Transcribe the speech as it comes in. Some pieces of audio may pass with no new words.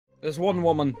There's one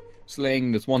woman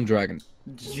slaying this one dragon.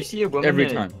 Did you see a woman Every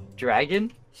and time. a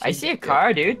dragon? I see a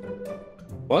car, dude.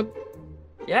 What?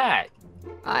 Yeah.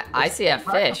 I see a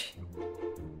fish.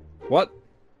 What?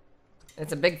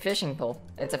 It's a big fishing pole.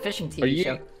 It's a fishing Are TV you?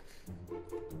 show.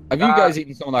 Have you guys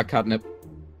eaten some of that catnip?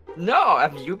 No,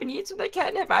 have you been eating some of that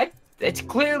catnip? It's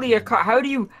clearly a car. How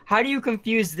do you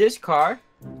confuse this car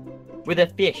with a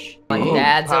fish? When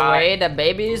dad's away, the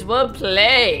babies will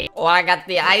play. Oh, I got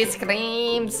the ice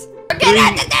creams. Get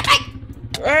out the dirt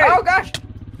bike! Hey! Oh gosh!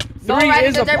 No Three riding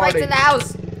is the a dirt bikes party. in the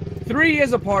house. 3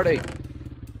 is a party.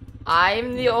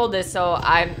 I'm the oldest, so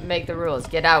I make the rules.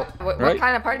 Get out. What Right.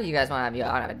 kind of party do you guys want to have? You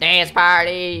want to have a dance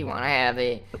party? You want to have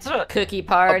a It's a cookie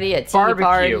party? A tea barbecue.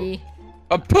 party?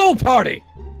 A pool party.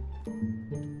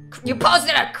 You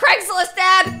posted a Craigslist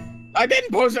ad? I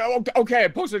didn't post it. Okay, I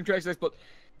posted on Craigslist, but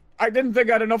I didn't think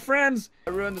I had enough friends. I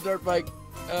ruined the dirt bike.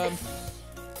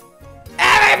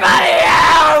 Everybody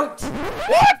out!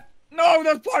 What? No,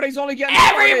 this party's only getting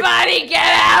started. Everybody get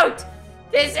out!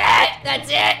 This is it! That's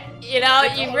it! You know,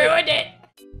 you ruined it!